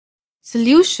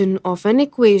Solution of an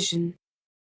equation.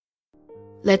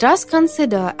 Let us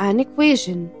consider an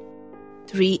equation.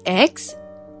 3x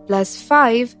plus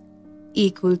 5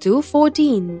 equal to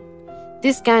 14.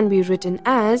 This can be written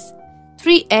as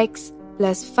 3x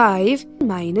plus 5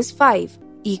 minus 5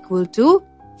 equal to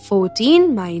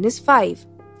 14 minus 5.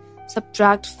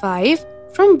 Subtract 5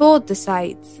 from both the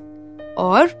sides,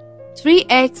 or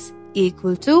 3x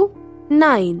equal to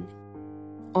 9,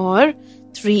 or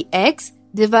 3x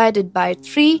divided by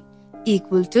 3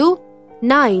 equal to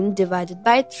 9 divided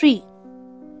by 3.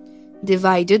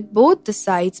 Divided both the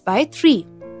sides by 3,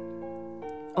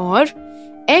 or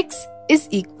x is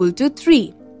equal to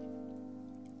 3.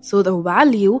 So the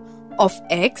value of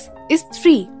x is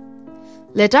 3.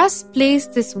 Let us place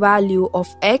this value of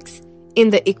x in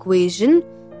the equation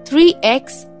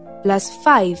 3x plus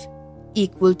 5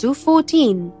 equal to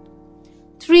 14.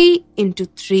 3 into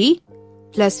 3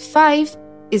 plus 5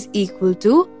 is equal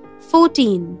to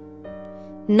 14.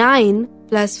 9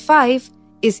 plus 5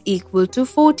 is equal to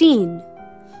 14.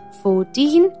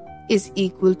 14 is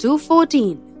equal to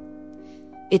 14.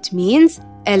 It means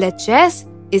LHS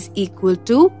is equal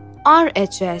to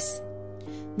RHS.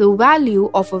 The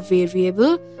value of a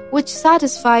variable which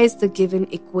satisfies the given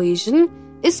equation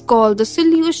is called the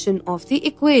solution of the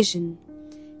equation.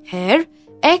 Here,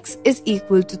 x is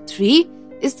equal to 3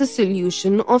 is the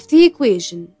solution of the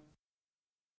equation.